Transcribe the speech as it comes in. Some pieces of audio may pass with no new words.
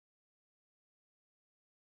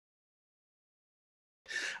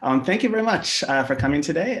Thank you very much for coming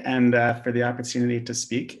today and for the opportunity to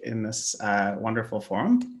speak in this wonderful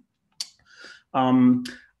forum. An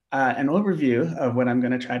overview of what I'm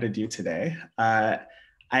going to try to do today.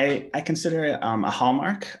 I consider a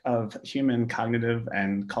hallmark of human cognitive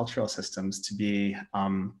and cultural systems to be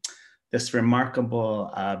this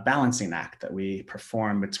remarkable balancing act that we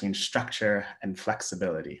perform between structure and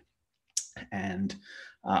flexibility. And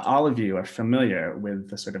all of you are familiar with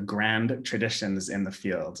the sort of grand traditions in the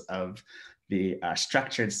field of the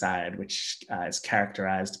structured side, which is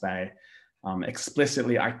characterized by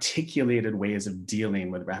explicitly articulated ways of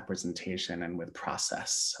dealing with representation and with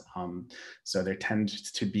process. So there tend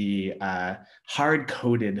to be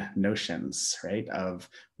hard-coded notions, right, of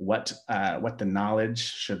what the knowledge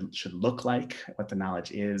should look like, what the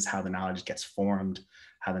knowledge is, how the knowledge gets formed,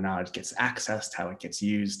 how the knowledge gets accessed, how it gets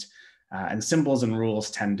used. And symbols and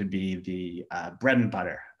rules tend to be the bread and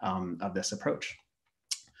butter of this approach.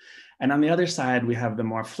 And on the other side, we have the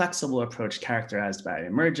more flexible approach characterized by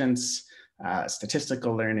emergence,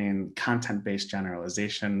 statistical learning, content-based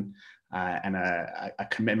generalization, and a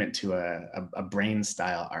commitment to a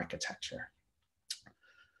brain-style architecture.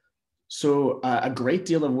 So a great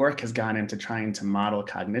deal of work has gone into trying to model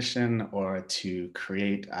cognition or to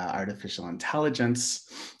create artificial intelligence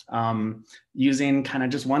using kind of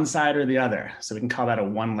just one side or the other. So we can call that a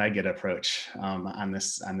one-legged approach on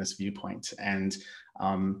this viewpoint. And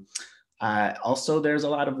also there's a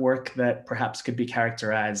lot of work that perhaps could be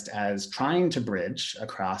characterized as trying to bridge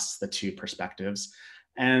across the two perspectives.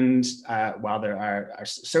 And while there are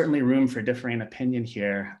certainly room for differing opinion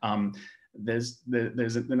here, there's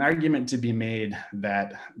an argument to be made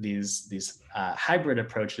that these hybrid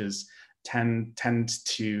approaches tend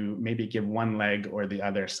to maybe give one leg or the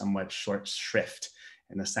other somewhat short shrift,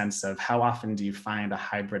 in the sense of how often do you find a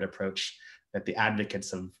hybrid approach that the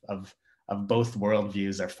advocates of both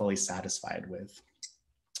worldviews are fully satisfied with.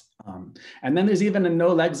 And then there's even a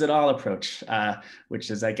no legs at all approach,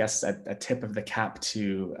 which is, I guess, a tip of the cap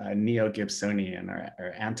to neo-Gibsonian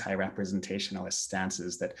or anti-representationalist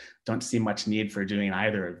stances that don't see much need for doing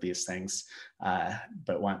either of these things,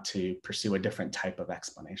 but want to pursue a different type of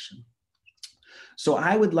explanation. So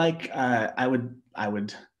I would like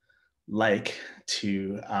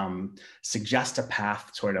to suggest a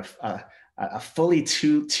path toward a fully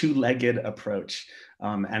two-legged approach.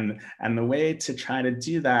 And the way to try to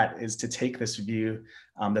do that is to take this view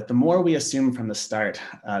that the more we assume from the start,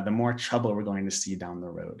 the more trouble we're going to see down the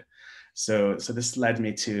road. So this led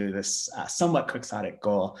me to this somewhat quixotic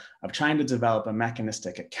goal of trying to develop a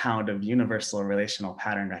mechanistic account of universal relational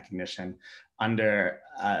pattern recognition under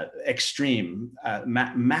extreme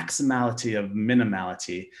maximality of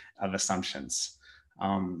minimality of assumptions.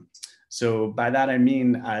 So by that, I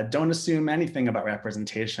mean, don't assume anything about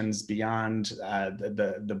representations beyond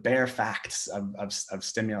the bare facts of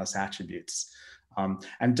stimulus attributes.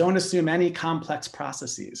 And don't assume any complex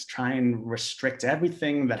processes. Try and restrict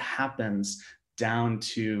everything that happens down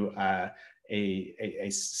to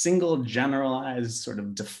a single generalized sort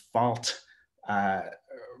of default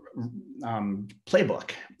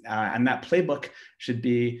playbook. And that playbook should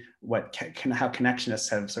be how connectionists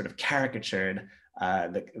have sort of caricatured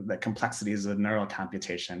the complexities of neural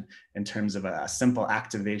computation in terms of a simple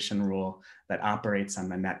activation rule that operates on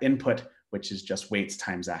the net input, which is just weights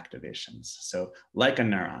times activations. So like a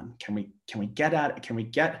neuron, can we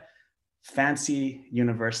get fancy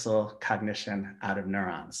universal cognition out of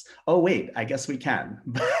neurons? Oh wait, I guess we can,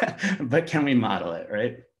 but can we model it,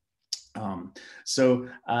 right? So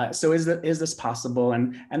is this possible?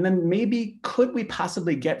 And then maybe could we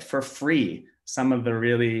possibly get for free some of the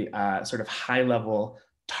really sort of high level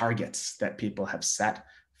targets that people have set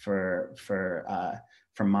for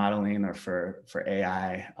modeling or for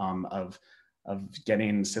AI of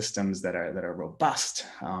getting systems that are robust,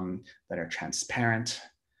 that are transparent,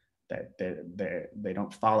 that they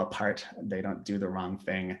don't fall apart, they don't do the wrong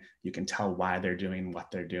thing. You can tell why they're doing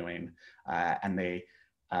what they're doing, and they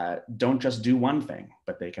don't just do one thing,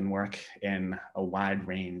 but they can work in a wide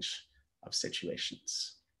range of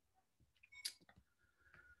situations.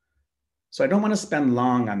 So I don't want to spend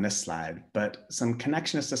long on this slide, but some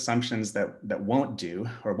connectionist assumptions that won't do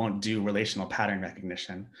relational pattern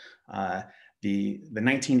recognition. The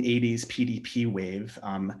 1980s PDP wave,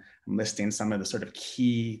 I'm listing some of the sort of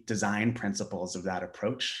key design principles of that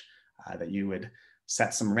approach, that you would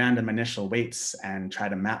set some random initial weights and try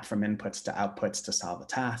to map from inputs to outputs to solve a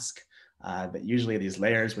task, that usually these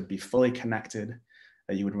layers would be fully connected,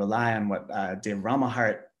 that you would rely on what Dave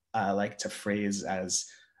Romahart liked to phrase as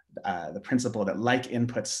the principle that like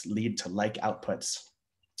inputs lead to like outputs,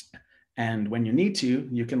 And when you need to,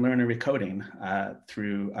 you can learn a recoding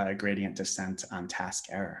through gradient descent on task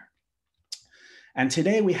error. And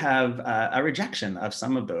today we have a rejection of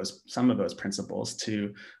some of those principles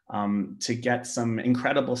to get some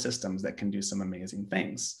incredible systems that can do some amazing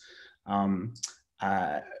things.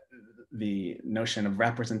 The notion of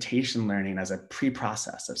representation learning as a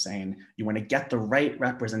pre-process of saying you want to get the right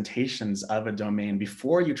representations of a domain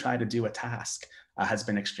before you try to do a task has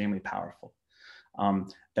been extremely powerful.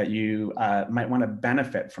 That you might want to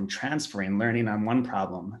benefit from transferring learning on one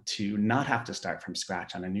problem to not have to start from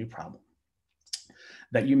scratch on a new problem.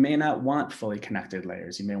 That you may not want fully connected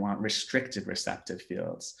layers. You may want restricted receptive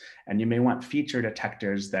fields. And you may want feature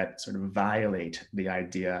detectors that sort of violate the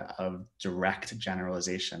idea of direct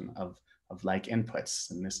generalization of like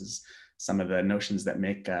inputs. And this is some of the notions that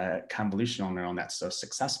make convolutional neural nets so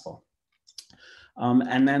successful.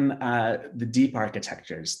 And then the deep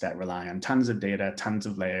architectures that rely on tons of data, tons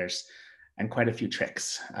of layers, and quite a few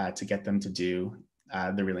tricks to get them to do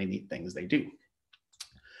the really neat things they do.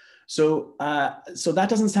 So that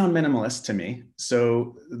doesn't sound minimalist to me.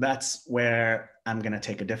 So that's where I'm going to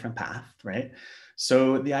take a different path, right?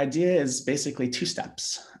 So the idea is basically two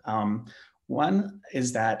steps. One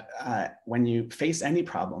is that when you face any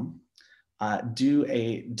problem, do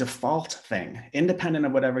a default thing, independent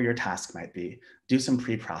of whatever your task might be, do some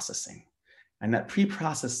pre-processing. And that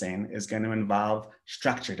pre-processing is going to involve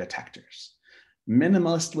structure detectors,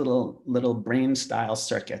 minimalist little brain style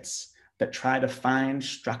circuits that try to find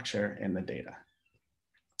structure in the data.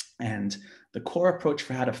 And the core approach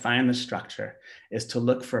for how to find the structure is to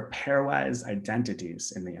look for pairwise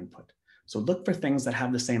identities in the input. So look for things that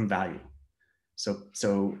have the same value. So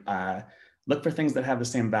look for things that have the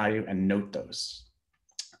same value and note those.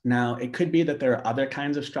 Now, it could be that there are other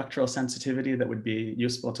kinds of structural sensitivity that would be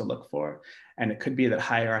useful to look for. And it could be that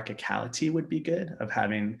hierarchicality would be good, of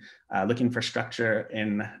having, looking for structure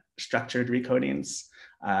in structured recodings.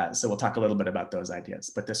 So we'll talk a little bit about those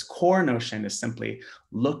ideas. But this core notion is simply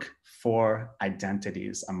look for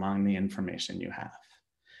identities among the information you have.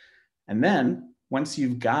 And then once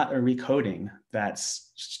you've got a recoding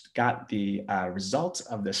that's got the result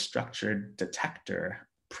of the structured detector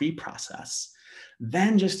pre-process,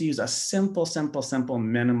 then just use a simple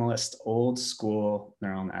minimalist old school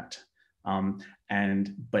neural net,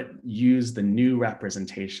 but use the new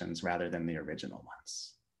representations rather than the original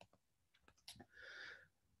ones.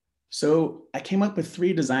 So I came up with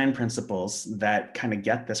 3 design principles that kind of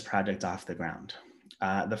get this project off the ground.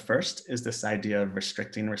 The first is this idea of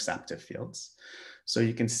restricting receptive fields. So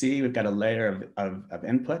you can see we've got a layer of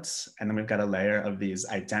inputs, and then we've got a layer of these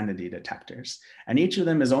identity detectors. And each of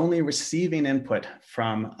them is only receiving input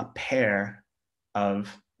from a pair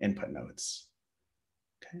of input nodes.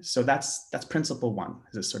 Okay, so that's principle 1,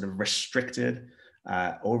 is this sort of restricted,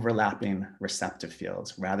 overlapping receptive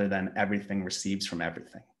fields rather than everything receives from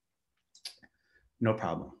everything. No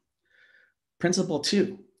problem. Principle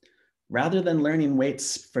 2, rather than learning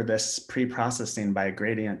weights for this pre-processing by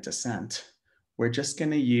gradient descent, we're just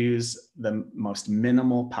going to use the most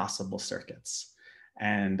minimal possible circuits.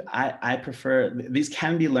 And I prefer, these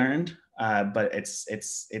can be learned, but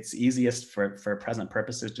it's easiest for present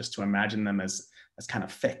purposes just to imagine them as kind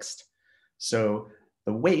of fixed. So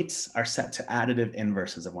the weights are set to additive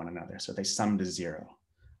inverses of one another. So they sum to 0.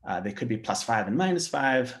 They could be +5 and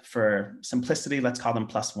 -5. For simplicity, let's call them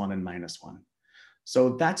 +1 and -1.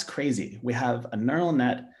 So that's crazy. We have a neural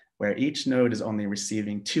net where each node is only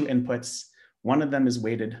receiving 2 inputs. One of them is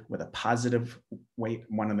weighted with a positive weight.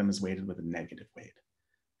 One of them is weighted with a negative weight.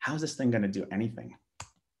 How is this thing going to do anything?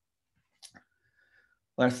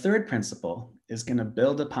 Well, our third principle is going to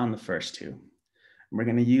build upon the first 2. We're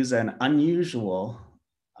going to use an unusual,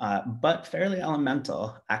 but fairly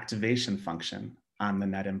elemental activation function on the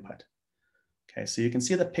net input. Okay, so you can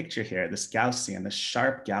see the picture here, this Gaussian, this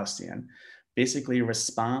sharp Gaussian, basically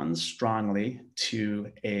responds strongly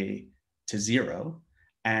to 0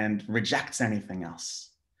 and rejects anything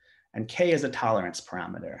else. And K is a tolerance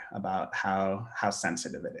parameter about how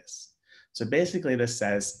sensitive it is. So basically this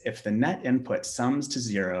says if the net input sums to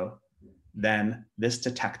 0, then this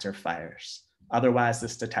detector fires. Otherwise,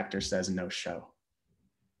 this detector says no show.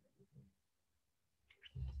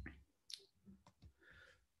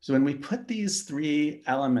 So when we put these 3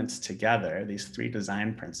 elements together, these 3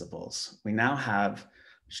 design principles, we now have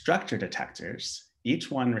structure detectors, each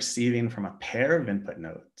one receiving from a pair of input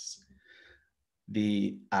nodes.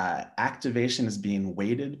 The activation is being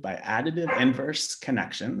weighted by additive inverse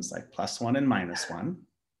connections like +1 and -1,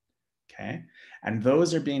 okay? And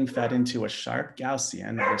those are being fed into a sharp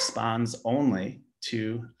Gaussian that responds only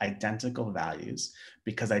to identical values,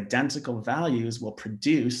 because identical values will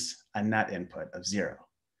produce a net input of 0.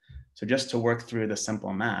 So just to work through the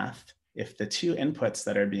simple math, if the two inputs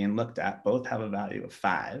that are being looked at both have a value of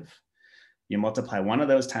 5, you multiply one of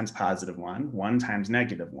those times +1, one times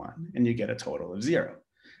 -1, and you get a total of 0.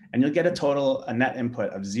 And you'll get a net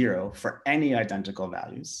input of 0 for any identical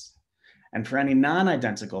values. And for any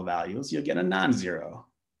non-identical values, you'll get a non-zero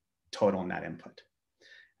total net input.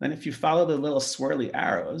 Then if you follow the little swirly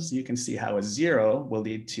arrows, you can see how a 0 will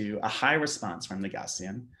lead to a high response from the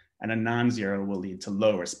Gaussian, and a non-zero will lead to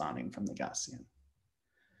low responding from the Gaussian.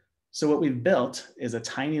 So what we've built is a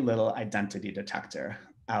tiny little identity detector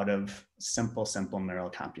out of simple neural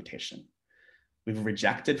computation. We've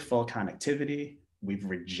rejected full connectivity. We've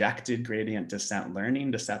rejected gradient descent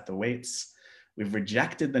learning to set the weights. We've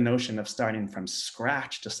rejected the notion of starting from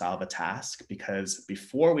scratch to solve a task, because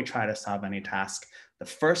before we try to solve any task, the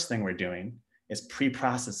first thing we're doing is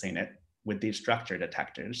pre-processing it with these structure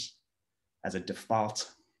detectors as a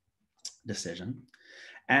default decision.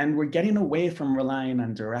 And we're getting away from relying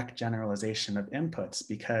on direct generalization of inputs,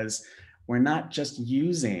 because we're not just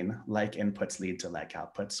using like inputs lead to like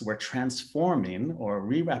outputs, we're transforming or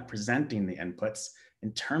re-representing the inputs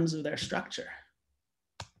in terms of their structure.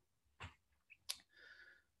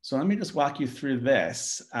 So let me just walk you through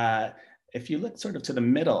this. If you look sort of to the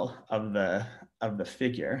middle of the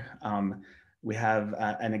figure, we have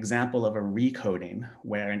an example of a recoding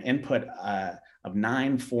where an input of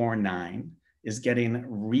 949 is getting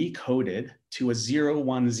recoded to a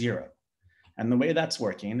 010. And the way that's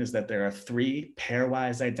working is that there are 3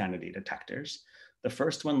 pairwise identity detectors. The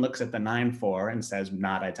first one looks at the 94 and says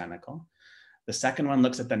not identical. The second one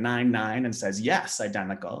looks at the 99 and says yes,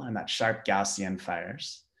 identical, and that sharp Gaussian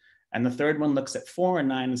fires. And the third one looks at 4 and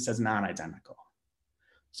 9 and says non-identical.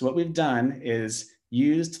 So what we've done is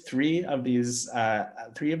used three of these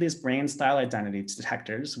brain style identity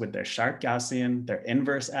detectors with their sharp Gaussian, their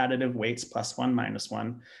inverse additive weights +1,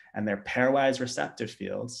 -1, and their pairwise receptive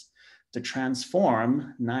fields to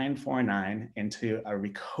transform 949 into a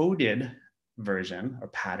recoded version or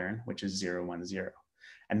pattern, which is 010.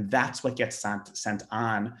 And that's what gets sent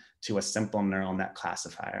on to a simple neural net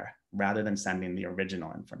classifier rather than sending the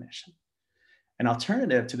original information. An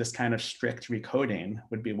alternative to this kind of strict recoding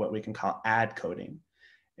would be what we can call add coding,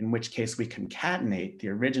 in which case we concatenate the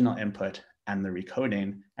original input and the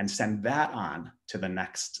recoding and send that on to the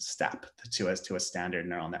next step to a standard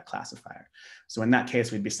neural net classifier. So in that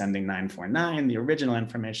case, we'd be sending 949, the original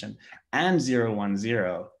information, and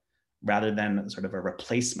 010, rather than sort of a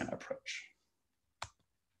replacement approach.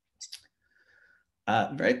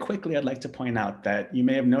 Very quickly, I'd like to point out that you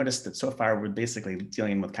may have noticed that so far we're basically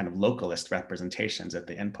dealing with kind of localist representations at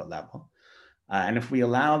the input level. And if we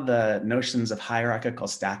allow the notions of hierarchical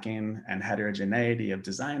stacking and heterogeneity of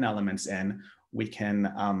design elements in, we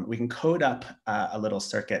can code up a little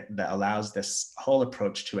circuit that allows this whole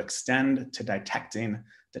approach to extend to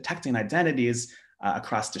detecting identities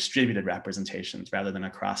across distributed representations rather than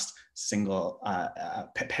across single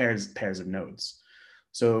pairs of nodes.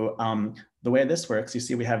 So the way this works, you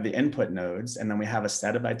see we have the input nodes, and then we have a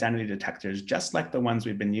set of identity detectors, just like the ones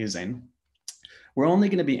we've been using. We're only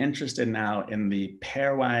going to be interested now in the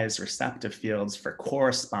pairwise receptive fields for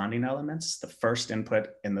corresponding elements, the first input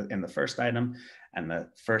in the first item and the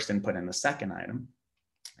first input in the second item.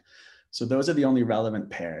 So those are the only relevant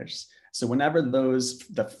pairs. So whenever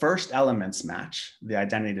the first elements match, the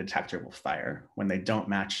identity detector will fire. When they don't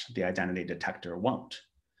match, the identity detector won't.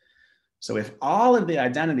 So if all of the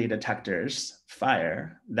identity detectors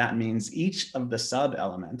fire, that means each of the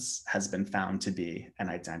sub-elements has been found to be an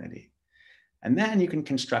identity. And then you can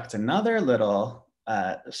construct another little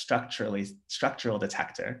structural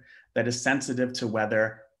detector that is sensitive to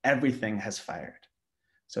whether everything has fired.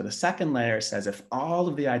 So the second layer says if all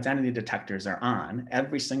of the identity detectors are on,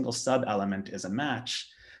 every single sub-element is a match,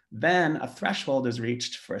 then a threshold is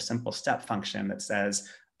reached for a simple step function that says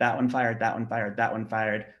that one fired, that one fired, that one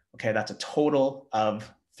fired. Okay, that's a total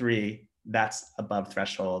of 3, that's above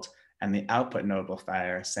threshold. And the output node will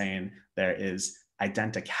fire saying there is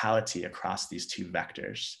identicality across these two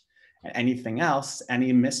vectors. And anything else,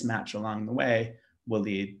 any mismatch along the way will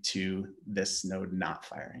lead to this node not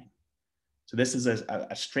firing. So this is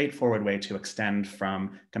a straightforward way to extend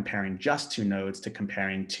from comparing just 2 nodes to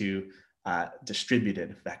comparing 2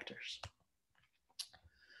 distributed vectors.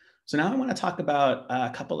 So now I want to talk about a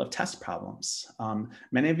couple of test problems.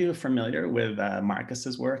 Many of you are familiar with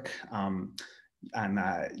Marcus's work on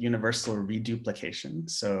universal reduplication.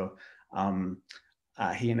 So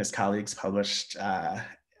he and his colleagues published a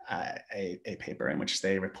paper in which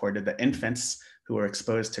they reported that infants who were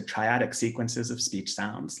exposed to triadic sequences of speech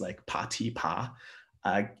sounds like pa, ti, pa,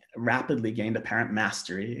 rapidly gained apparent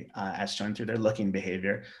mastery, as shown through their looking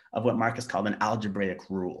behavior, of what Marcus called an algebraic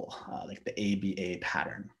rule, like the ABA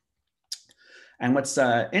pattern. And what's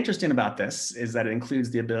interesting about this is that it includes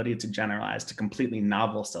the ability to generalize to completely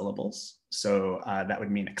novel syllables. So that would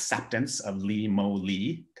mean acceptance of li, mo,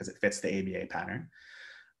 li, because it fits the ABA pattern.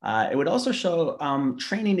 It would also show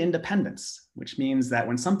training independence, which means that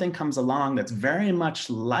when something comes along that's very much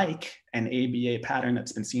like an ABA pattern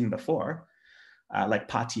that's been seen before, like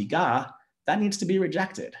patiga, that needs to be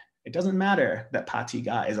rejected. It doesn't matter that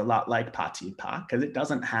patiga is a lot like patipa because it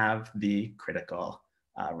doesn't have the critical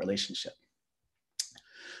relationship.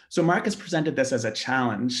 So Marcus presented this as a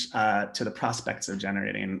challenge to the prospects of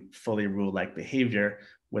generating fully rule-like behavior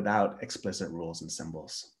without explicit rules and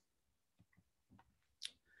symbols.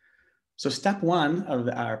 So step one of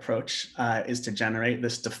our approach is to generate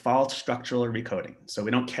this default structural recoding. So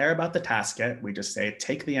we don't care about the task yet. We just say,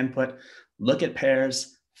 take the input, look at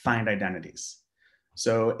pairs, find identities.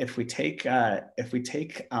 So if we take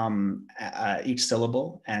each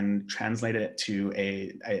syllable and translate it to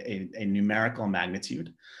a numerical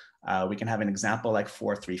magnitude, we can have an example like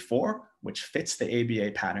 434, which fits the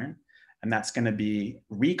ABA pattern. And that's going to be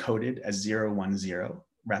recoded as 010,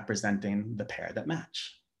 representing the pair that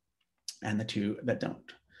match and the two that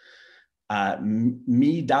don't.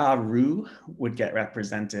 Mi, da, ru would get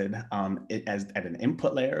represented as at an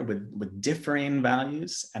input layer with differing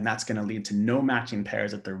values, and that's going to lead to no matching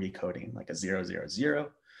pairs at the recoding, like a 000.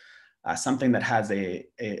 Something that has a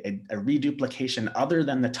reduplication other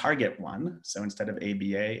than the target one. So instead of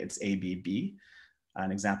ABA, it's ABB.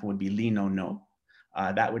 An example would be li, no, no.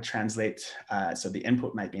 That would translate, so the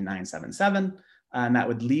input might be 977, and that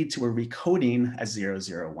would lead to a recoding as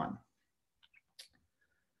 001.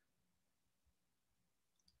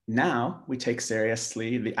 Now we take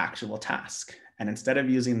seriously the actual task. And instead of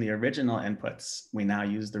using the original inputs, we now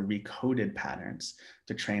use the recoded patterns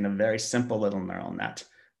to train a very simple little neural net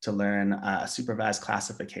to learn a supervised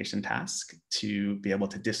classification task to be able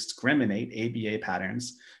to discriminate ABA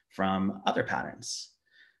patterns from other patterns.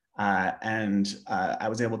 I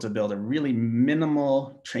was able to build a really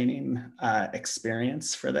minimal training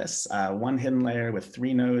experience for this, one hidden layer with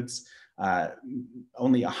 3 nodes,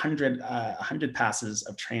 only 100 passes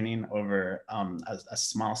of training over a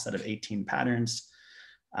small set of 18 patterns.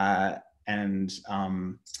 And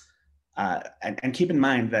keep in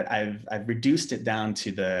mind that I've reduced it down to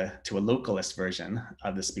a localist version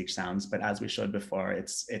of the speech sounds, but as we showed before,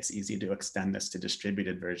 it's easy to extend this to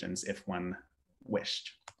distributed versions if one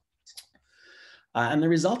wished. And the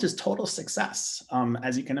result is total success.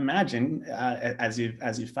 As you can imagine, as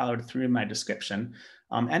you've followed through my description,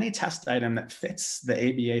 any test item that fits the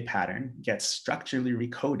ABA pattern gets structurally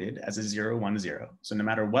recoded as a 010. So no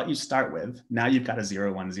matter what you start with, now you've got a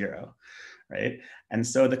 010, right? And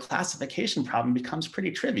so the classification problem becomes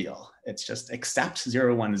pretty trivial. It's just accept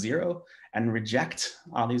 010 and reject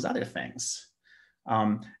all these other things.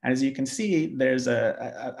 And as you can see, there's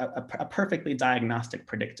a perfectly diagnostic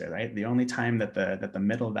predictor, right? The only time that the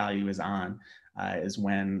middle value is on is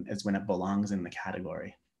when it belongs in the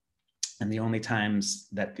category. And the only times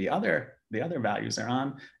that the other values are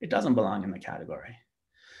on, it doesn't belong in the category.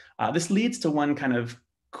 This leads to one kind of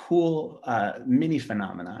cool mini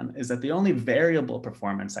phenomenon, is that the only variable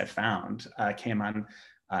performance I found came on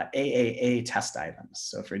AAA test items.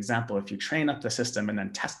 So for example, if you train up the system and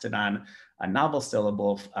then test it on a novel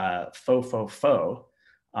syllable, fo, fo, fo,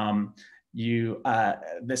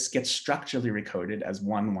 this gets structurally recoded as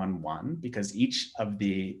 111 because each of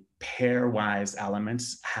the pairwise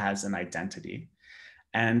elements has an identity.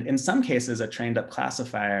 And in some cases, a trained up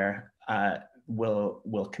classifier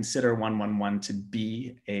will consider 111 to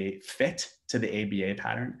be a fit to the ABA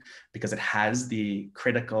pattern because it has the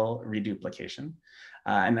critical reduplication.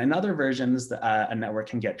 And in other versions, a network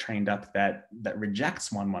can get trained up that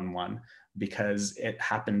rejects 111 because it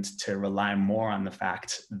happened to rely more on the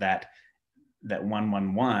fact that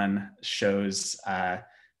 111 shows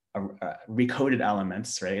recoded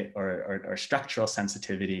elements, right, or structural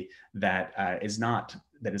sensitivity that is not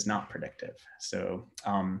predictive. So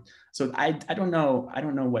I don't know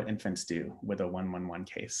what infants do with a 111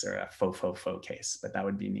 case or a fo, fo, fo case, but that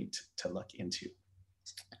would be neat to look into.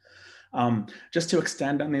 Just to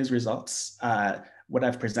extend on these results, what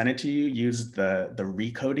I've presented to you used the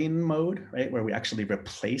recoding mode, right, where we actually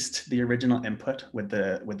replaced the original input with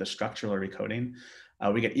the structural recoding.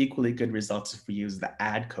 We get equally good results if we use the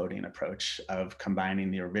add coding approach of combining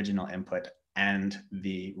the original input and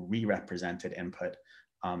the re-represented input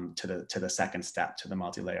to the second step, to the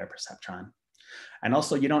multi-layer perceptron. And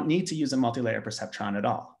also, you don't need to use a multi-layer perceptron at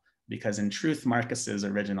all. because in truth, Marcus's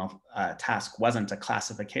original task wasn't a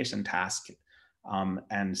classification task.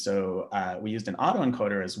 And so we used an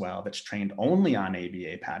autoencoder as well that's trained only on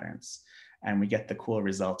ABA patterns. And we get the cool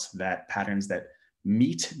results that patterns that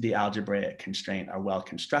meet the algebraic constraint are well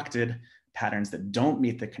constructed. Patterns that don't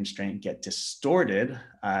meet the constraint get distorted.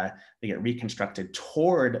 They get reconstructed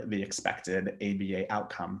toward the expected ABA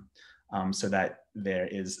outcome, so that there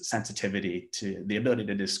is sensitivity to the ability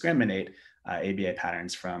to discriminate ABA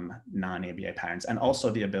patterns from non-ABA patterns, and also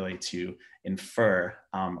the ability to infer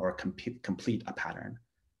or complete a pattern.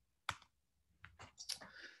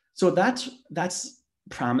 So that's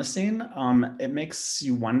promising. It makes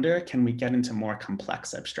you wonder, can we get into more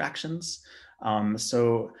complex abstractions?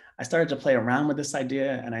 So I started to play around with this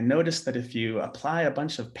idea, and I noticed that if you apply a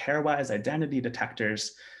bunch of pairwise identity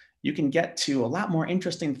detectors, you can get to a lot more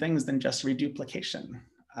interesting things than just reduplication.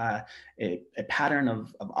 A pattern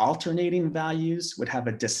of alternating values would have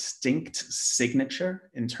a distinct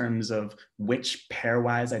signature in terms of which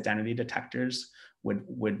pairwise identity detectors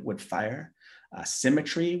would fire.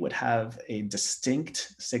 Symmetry would have a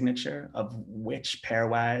distinct signature of which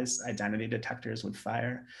pairwise identity detectors would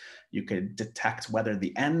fire. You could detect whether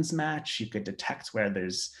the ends match. You could detect where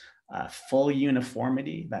there's full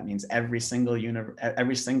uniformity. That means every single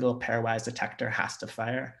pairwise detector has to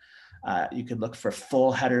fire. You could look for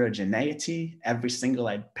full heterogeneity. Every single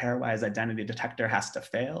pairwise identity detector has to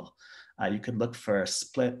fail. You could look for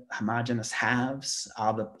split homogeneous halves.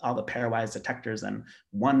 All the pairwise detectors in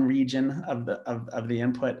one region of the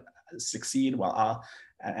input succeed, while all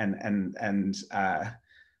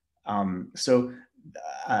so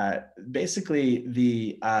basically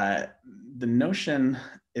the notion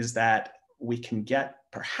is that we can get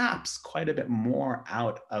perhaps quite a bit more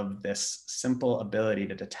out of this simple ability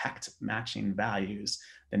to detect matching values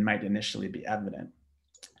than might initially be evident.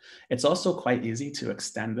 It's also quite easy to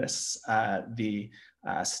extend this. The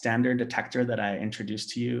standard detector that I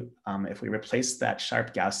introduced to you, if we replace that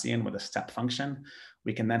sharp Gaussian with a step function,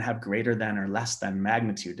 we can then have greater than or less than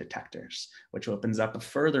magnitude detectors, which opens up a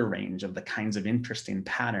further range of the kinds of interesting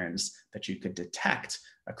patterns that you could detect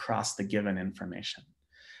across the given information.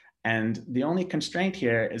 And the only constraint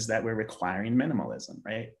here is that we're requiring minimalism,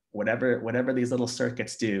 right? Whatever these little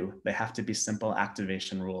circuits do, they have to be simple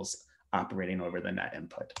activation rules operating over the net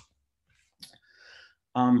input.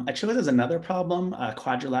 I chose as another problem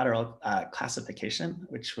quadrilateral classification,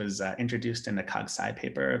 which was introduced in the CogSci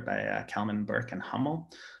paper by Kelman, Burke, and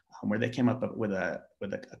Hummel, where they came up with a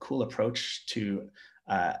cool approach to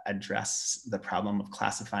address the problem of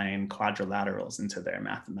classifying quadrilaterals into their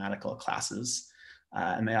mathematical classes.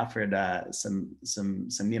 And they offered some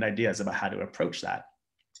neat ideas about how to approach that.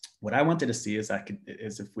 What I wanted to see is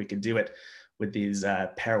if we could do it with these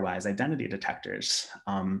pairwise identity detectors.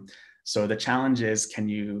 So the challenge is, can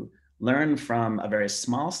you learn from a very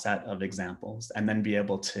small set of examples and then be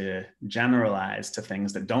able to generalize to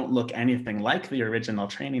things that don't look anything like the original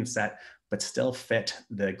training set, but still fit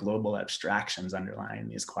the global abstractions underlying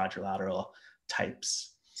these quadrilateral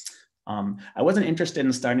types? I wasn't interested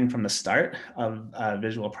in starting from the start of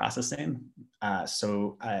visual processing.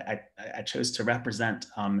 So I chose to represent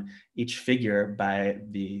each figure by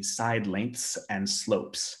the side lengths and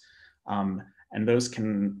slopes. And those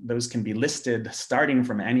can be listed starting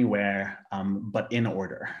from anywhere, but in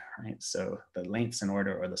order, right? So the lengths in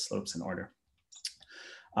order or the slopes in order.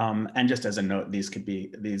 And just as a note,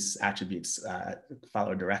 these attributes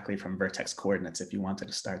follow directly from vertex coordinates if you wanted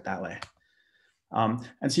to start that way.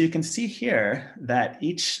 And so you can see here that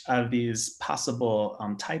each of these possible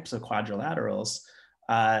types of quadrilaterals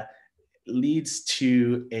leads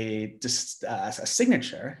to a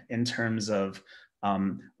signature in terms of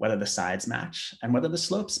whether the sides match and whether the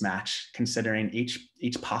slopes match, considering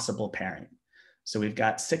each possible pairing. So we've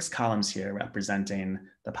got 6 columns here representing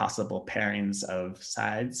the possible pairings of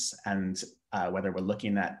sides and whether we're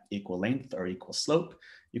looking at equal length or equal slope.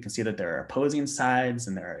 You can see that there are opposing sides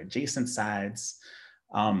and there are adjacent sides.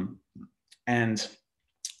 And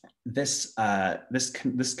this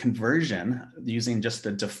conversion using just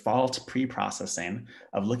the default pre-processing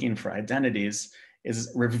of looking for identities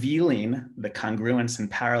is revealing the congruence and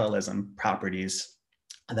parallelism properties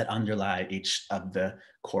that underlie each of the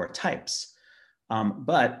core types.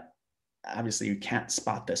 But obviously you can't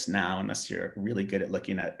spot this now unless you're really good at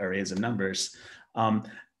looking at arrays of numbers.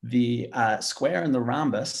 The square and the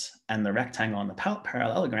rhombus and the rectangle and the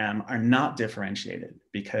parallelogram are not differentiated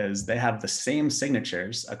because they have the same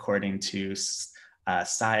signatures according to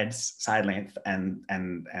side length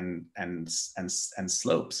and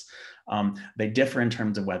slopes. They differ in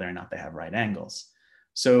terms of whether or not they have right angles.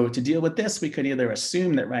 So to deal with this, we could either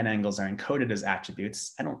assume that right angles are encoded as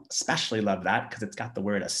attributes. I don't especially love that because it's got the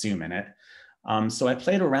word assume in it. So I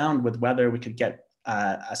played around with whether we could get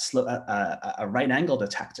a right angle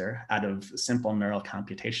detector out of simple neural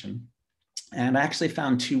computation. And I actually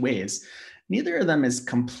found two ways. Neither of them is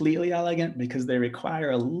completely elegant because they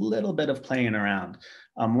require a little bit of playing around.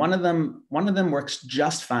 One of them works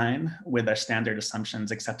just fine with our standard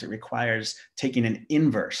assumptions, except it requires taking an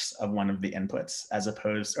inverse of one of the inputs as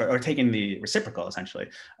opposed, or taking the reciprocal essentially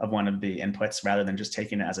of one of the inputs rather than just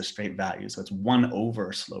taking it as a straight value. So it's 1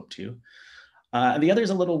 over slope 2. And the other is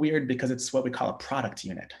a little weird because it's what we call a product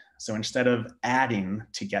unit. So instead of adding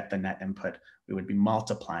to get the net input, we would be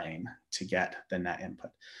multiplying to get the net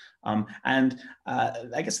input.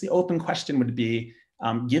 I guess the open question would be,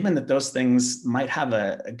 given that those things might have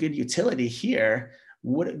a good utility here,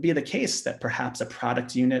 would it be the case that perhaps a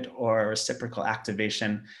product unit or reciprocal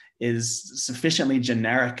activation is sufficiently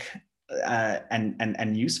generic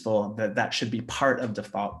and useful that should be part of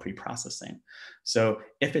default preprocessing? So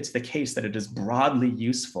if it's the case that it is broadly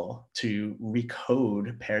useful to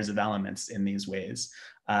recode pairs of elements in these ways,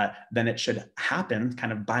 then it should happen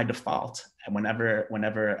kind of by default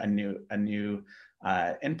whenever a new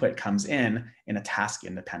input comes in a task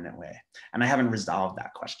independent way. And I haven't resolved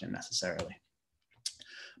that question necessarily.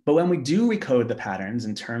 But when we do recode the patterns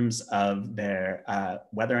in terms of their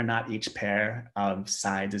whether or not each pair of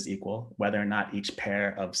sides is equal, whether or not each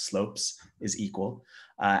pair of slopes is equal,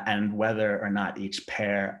 and whether or not each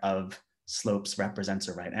pair of slopes represents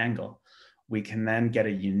a right angle, we can then get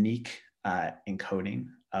a unique encoding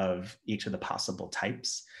of each of the possible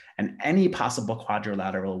types, and any possible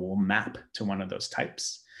quadrilateral will map to one of those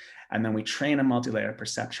types. And then we train a multi-layer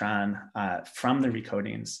perceptron from the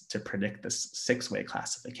recodings to predict this 6-way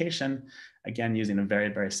classification, again, using a very,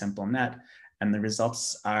 very simple net. And the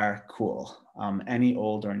results are cool. Any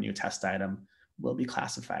old or new test item will be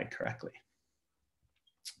classified correctly.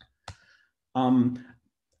 I'm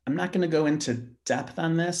not going to go into depth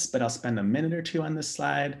on this, but I'll spend a minute or two on this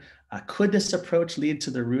slide. Could this approach lead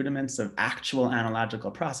to the rudiments of actual analogical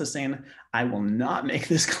processing? I will not make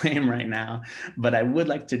this claim right now, but I would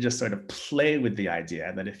like to just sort of play with the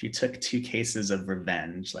idea that if you took 2 cases of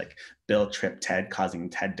revenge, like Bill tripped Ted, causing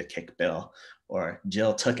Ted to kick Bill, or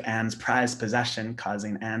Jill took Anne's prized possession,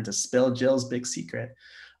 causing Anne to spill Jill's big secret,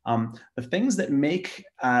 the things that make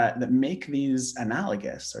these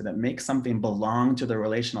analogous, or that make something belong to the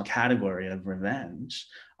relational category of revenge,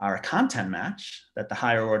 are a content match, that the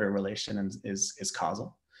higher order relation is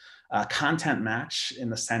causal, a content match in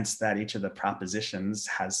the sense that each of the propositions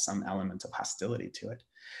has some element of hostility to it,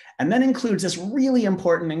 and then includes this really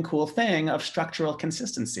important and cool thing of structural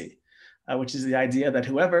consistency, which is the idea that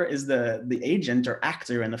whoever is the agent or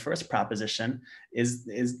actor in the first proposition is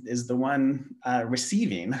the one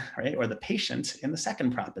receiving, right, or the patient in the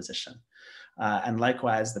second proposition. And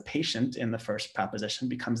likewise, the patient in the first proposition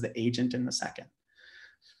becomes the agent in the second.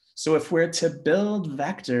 So if we're to build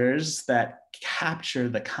vectors that capture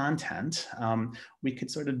the content, we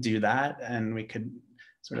could sort of do that, and we could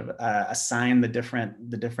sort of assign the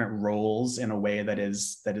different roles in a way that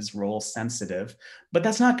is role sensitive. But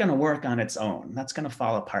that's not going to work on its own. That's going to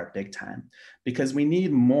fall apart big time, because we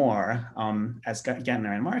need more, as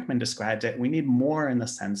Gentner and Markman described it, we need more in the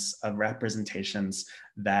sense of representations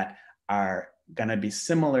that are going to be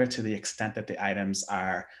similar to the extent that the items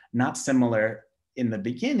are not similar in the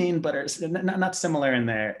beginning, but are not similar in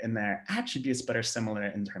their attributes, but are similar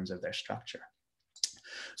in terms of their structure.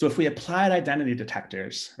 So if we applied identity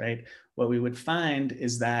detectors, right, what we would find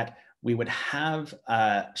is that we would have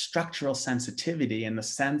structural sensitivity in the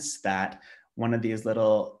sense that one of these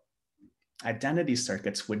little identity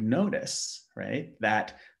circuits would notice, right,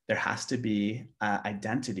 that there has to be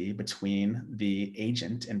identity between the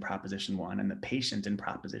agent in proposition 1 and the patient in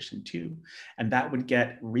proposition 2. And that would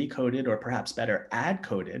get recoded, or perhaps better, add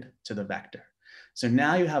coded to the vector. So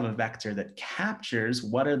now you have a vector that captures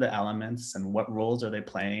what are the elements and what roles are they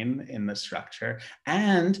playing in the structure,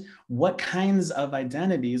 and what kinds of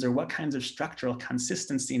identities or what kinds of structural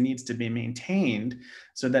consistency needs to be maintained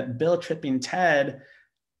so that Bill tripping Ted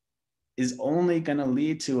is only going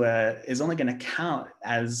to count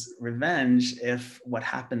as revenge if what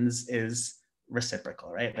happens is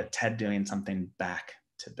reciprocal, right? That Ted doing something back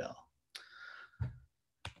to Bill.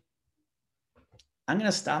 I'm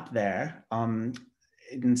going to stop there.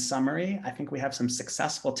 In summary, I think we have some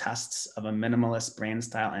successful tests of a minimalist brain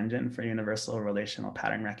style engine for universal relational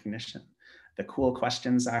pattern recognition. The cool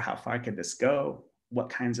questions are, how far could this go? What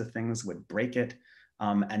kinds of things would break it?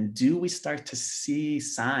 And do we start to see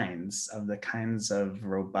signs of the kinds of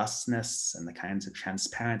robustness and the kinds of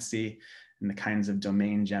transparency and the kinds of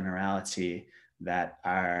domain generality that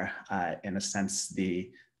are, in a sense,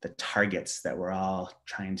 the targets that we're all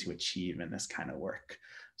trying to achieve in this kind of work.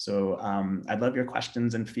 So I'd love your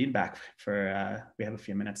questions and feedback we have a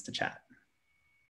few minutes to chat.